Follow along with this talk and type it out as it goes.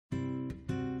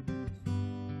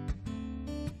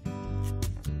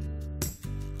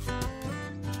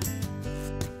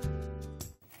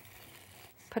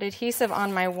put adhesive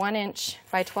on my 1"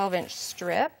 by 12"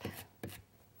 strip.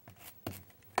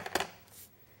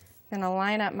 I'm going to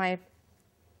line up my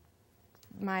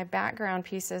background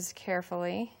pieces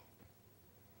carefully.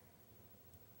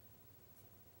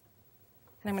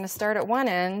 And I'm going to start at one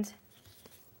end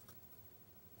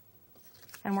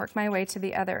and work my way to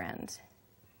the other end.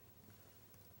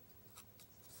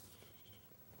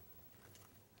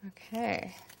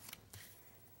 Okay.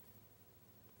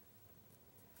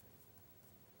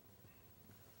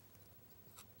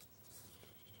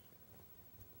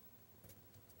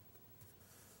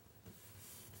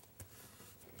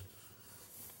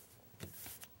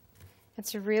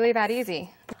 It's really that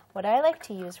easy. What I like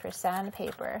to use for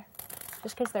sandpaper,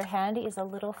 just because they're handy, is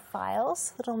little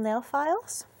files, little nail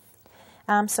files.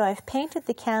 So I've painted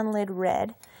the can lid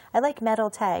red. I like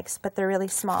metal tags, but they're really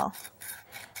small.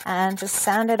 And just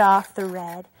sanded off the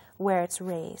red where it's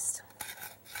raised.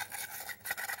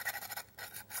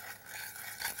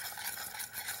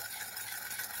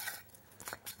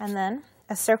 And then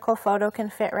a circle photo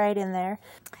can fit right in there.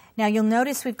 Now you'll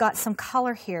notice we've got some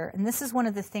color here, and this is one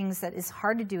of the things that is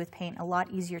hard to do with paint, a lot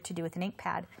easier to do with an ink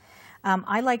pad.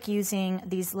 I like using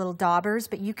these little daubers,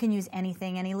 but you can use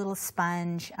anything, any little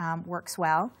sponge works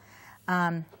well.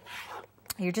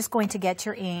 You're just going to get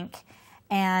your ink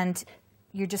and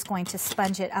you're just going to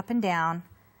sponge it up and down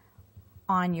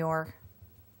on your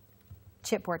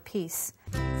chipboard piece.